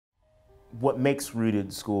What makes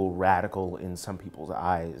Rooted School radical in some people's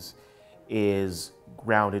eyes is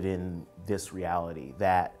grounded in this reality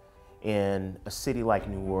that in a city like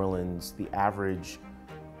New Orleans, the average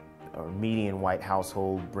or median white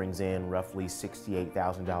household brings in roughly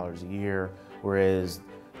 $68,000 a year, whereas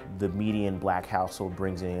the median black household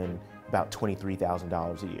brings in about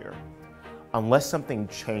 $23,000 a year. Unless something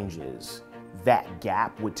changes, that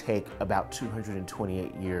gap would take about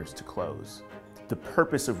 228 years to close. The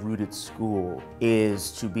purpose of Rooted School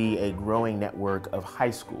is to be a growing network of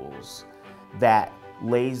high schools that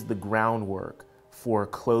lays the groundwork for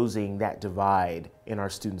closing that divide in our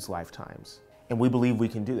students' lifetimes. And we believe we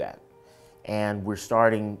can do that. And we're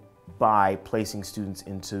starting by placing students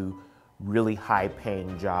into really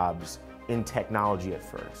high-paying jobs in technology at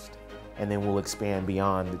first. And then we'll expand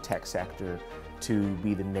beyond the tech sector to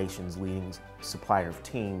be the nation's leading supplier of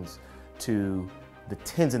teams to the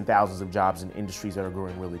tens and thousands of jobs in industries that are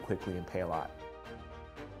growing really quickly and pay a lot.